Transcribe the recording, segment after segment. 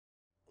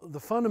the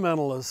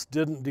fundamentalists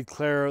didn't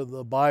declare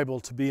the Bible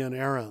to be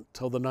inerrant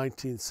till the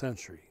 19th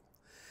century.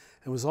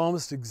 It was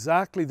almost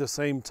exactly the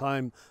same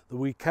time that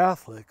we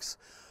Catholics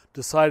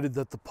decided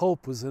that the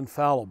Pope was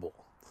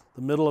infallible,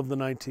 the middle of the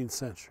 19th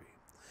century.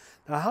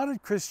 Now, how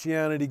did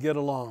Christianity get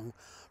along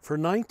for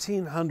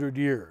 1900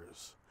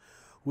 years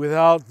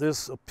without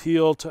this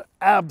appeal to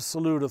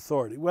absolute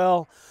authority?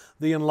 Well,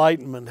 the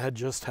Enlightenment had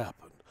just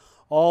happened.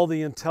 All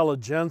the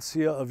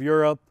intelligentsia of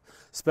Europe,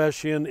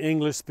 especially in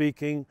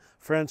English-speaking,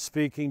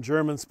 French-speaking,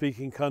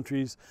 German-speaking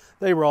countries,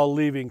 they were all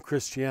leaving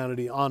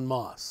Christianity en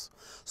masse.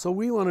 So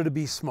we wanted to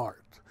be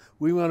smart.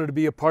 We wanted to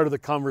be a part of the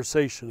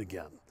conversation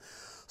again.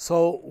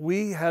 So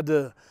we had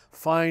to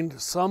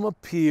find some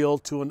appeal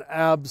to an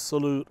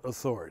absolute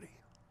authority.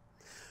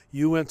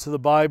 You went to the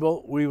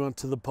Bible, we went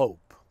to the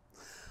Pope.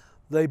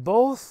 They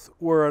both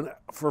were,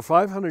 for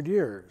 500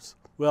 years,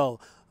 well,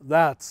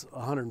 that's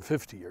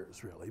 150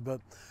 years really,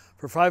 but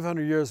for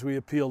 500 years we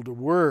appealed to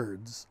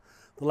words.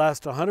 The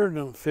last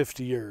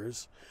 150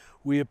 years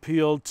we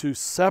appealed to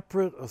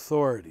separate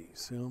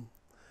authorities.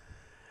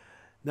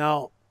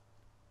 Now,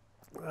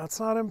 that's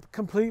not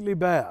completely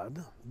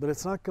bad, but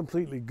it's not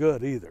completely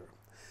good either,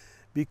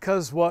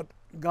 because what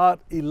got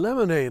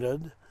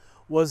eliminated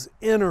was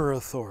inner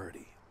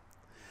authority.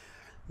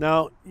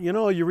 Now,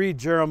 you read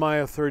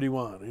Jeremiah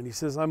 31, and he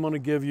says, I'm going to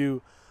give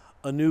you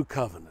a new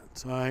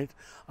covenant, all right?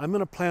 I'm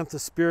going to plant the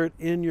Spirit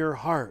in your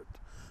heart.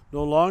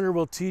 No longer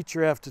will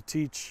teacher have to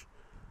teach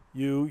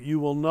you, you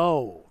will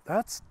know.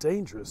 That's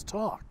dangerous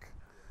talk.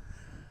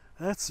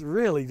 That's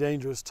really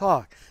dangerous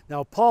talk.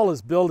 Now, Paul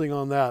is building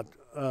on that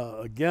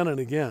again and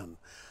again.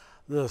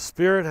 The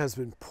Spirit has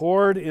been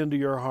poured into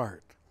your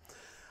heart.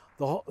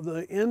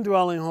 The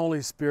indwelling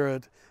Holy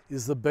Spirit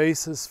is the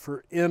basis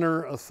for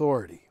inner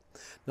authority.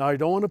 Now, I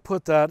don't want to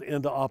put that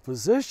into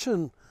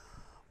opposition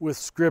with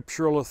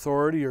scriptural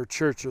authority or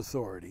church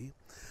authority,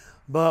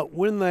 but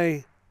when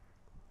they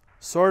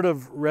sort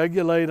of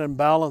regulate and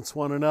balance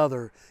one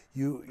another,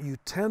 you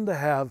tend to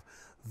have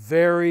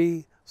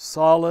very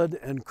solid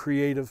and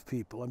creative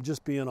people. I'm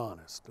just being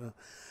honest.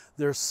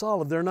 They're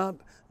solid. They're not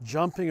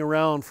jumping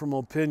around from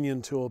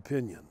opinion to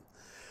opinion.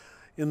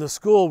 In the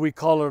school, we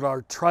call it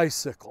our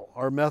tricycle,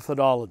 our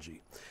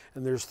methodology.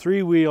 And there's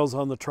 3 wheels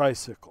on the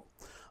tricycle.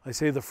 I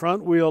say the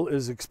front wheel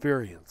is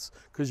experience,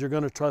 because you're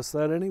going to trust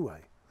that anyway.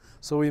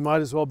 So we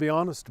might as well be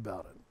honest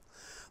about it.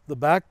 The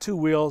back 2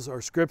 wheels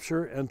are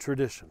Scripture and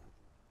tradition.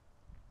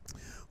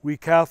 We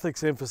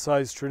Catholics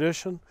emphasize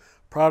tradition,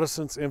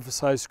 Protestants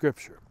emphasize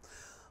Scripture.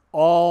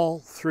 All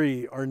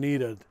 3 are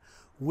needed.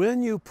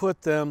 When you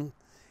put them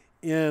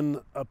in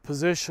a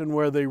position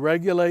where they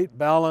regulate,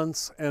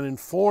 balance, and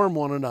inform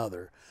one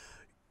another,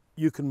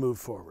 you can move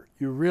forward.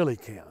 You really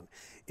can.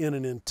 In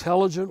an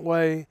intelligent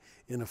way,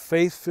 in a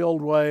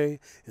faith-filled way,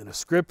 in a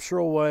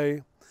scriptural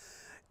way.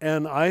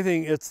 And I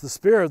think it's the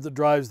Spirit that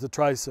drives the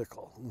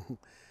tricycle.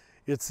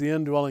 It's the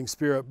indwelling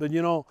Spirit. But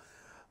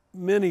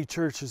many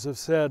churches have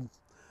said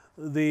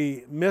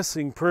the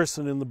missing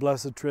person in the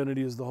Blessed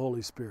Trinity is the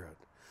Holy Spirit.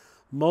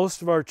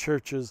 Most of our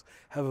churches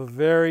have a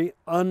very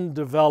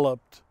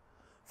undeveloped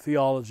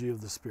theology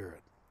of the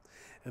Spirit.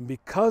 And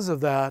because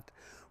of that,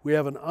 we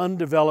have an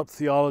undeveloped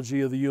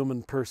theology of the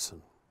human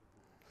person,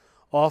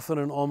 often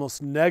an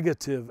almost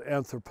negative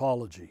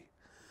anthropology.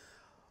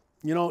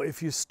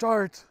 If you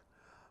start,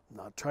 I'm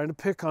not trying to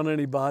pick on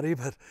anybody,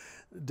 but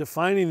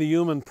defining the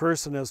human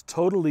person as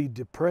totally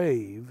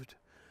depraved,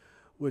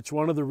 which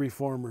one of the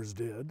reformers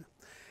did,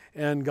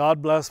 and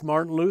God bless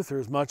Martin Luther,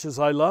 as much as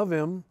I love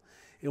him,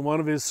 in one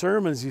of his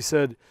sermons he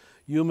said,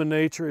 human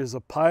nature is a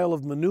pile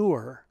of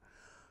manure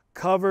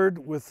covered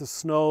with the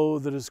snow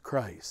that is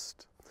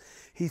Christ.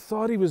 He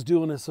thought he was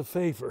doing us a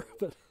favor,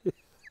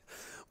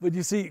 but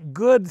you see,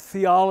 good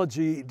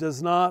theology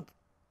does not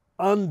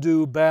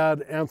undo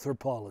bad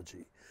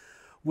anthropology.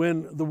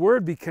 When the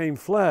Word became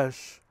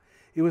flesh,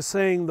 it was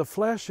saying the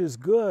flesh is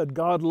good.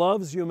 God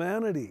loves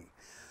humanity.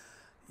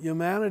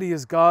 Humanity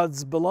is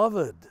God's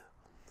beloved.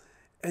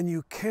 And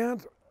you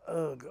can't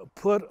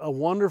put a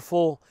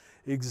wonderful,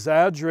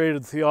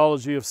 exaggerated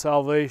theology of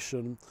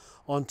salvation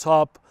on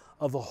top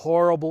of a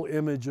horrible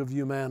image of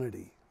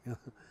humanity,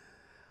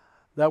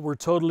 that we're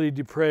totally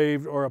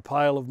depraved or a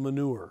pile of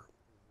manure.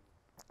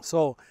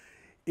 So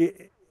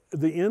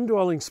the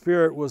indwelling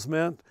Spirit was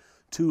meant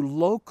to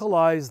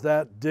localize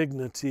that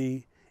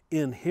dignity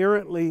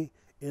inherently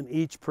in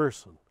each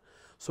person.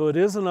 So it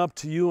isn't up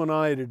to you and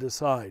I to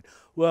decide,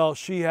 well,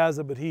 she has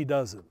it, but he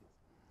doesn't.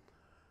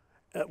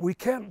 We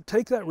can't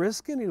take that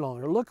risk any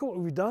longer. Look at what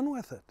we've done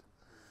with it.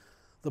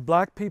 The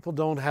black people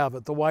don't have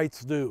it, the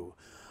whites do.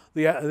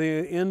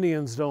 The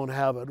Indians don't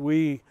have it,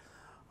 we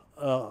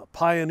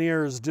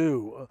pioneers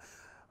do.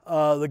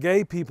 The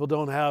gay people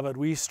don't have it,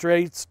 we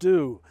straights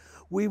do.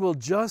 We will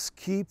just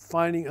keep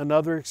finding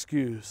another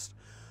excuse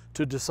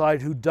to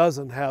decide who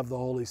doesn't have the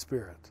Holy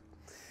Spirit.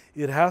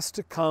 It has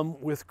to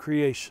come with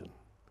creation.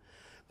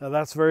 Now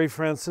that's very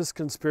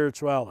Franciscan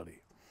spirituality.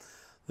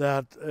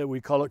 That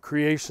we call it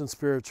creation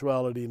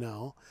spirituality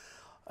now,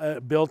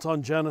 built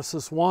on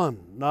Genesis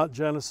 1, not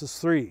Genesis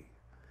 3.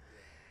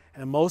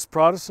 And most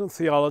Protestant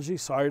theology,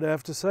 sorry to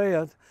have to say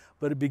it,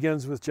 but it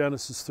begins with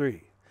Genesis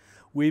 3.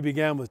 We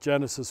began with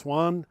Genesis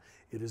 1.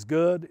 It is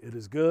good, it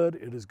is good,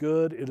 it is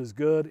good, it is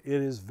good,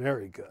 it is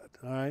very good.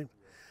 All right?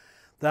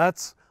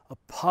 That's a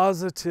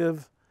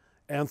positive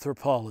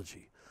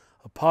anthropology,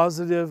 a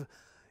positive,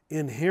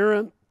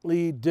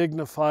 inherently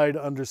dignified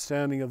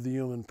understanding of the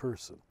human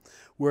person,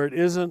 where it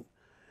isn't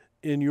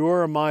in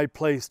your or my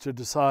place to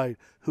decide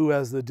who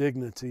has the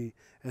dignity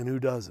and who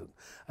doesn't.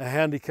 A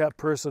handicapped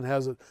person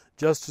has it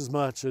just as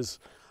much as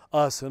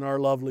us in our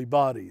lovely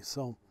bodies.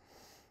 So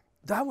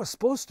that was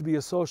supposed to be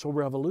a social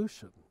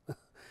revolution.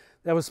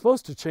 That was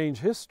supposed to change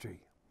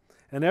history.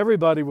 And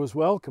everybody was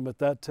welcome at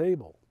that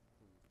table.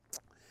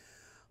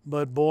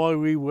 But boy,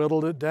 we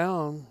whittled it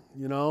down.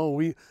 You know,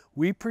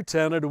 we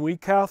pretended, and we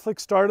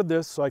Catholics started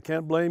this, so I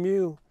can't blame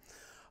you.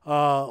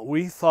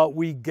 We thought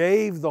we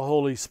gave the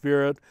Holy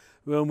Spirit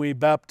when we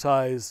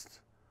baptized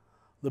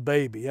the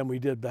baby, and we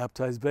did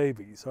baptize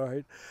babies, all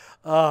right?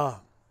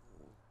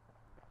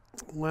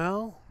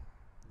 Well,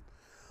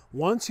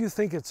 once you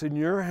think it's in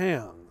your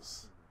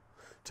hands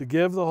to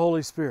give the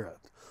Holy Spirit,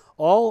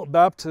 all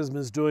baptism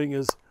is doing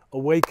is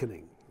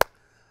awakening,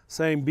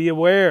 saying, be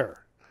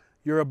aware,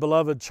 you're a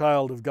beloved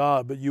child of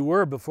God, but you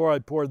were before I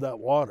poured that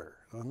water.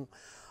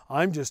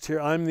 I'm just here,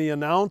 I'm the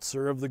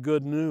announcer of the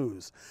good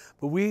news.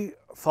 But we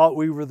thought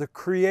we were the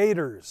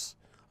creators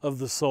of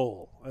the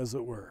soul, as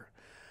it were.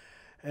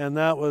 And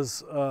that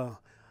was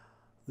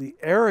the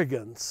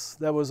arrogance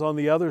that was on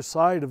the other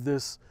side of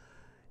this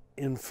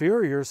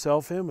inferior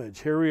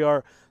self-image. Here we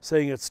are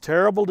saying it's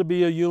terrible to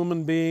be a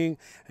human being,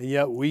 and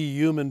yet we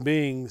human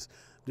beings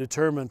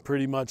determine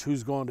pretty much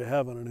who's going to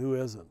heaven and who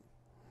isn't.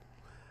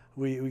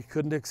 We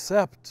couldn't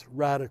accept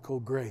radical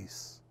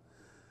grace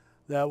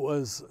that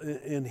was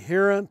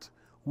inherent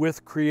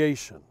with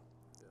creation.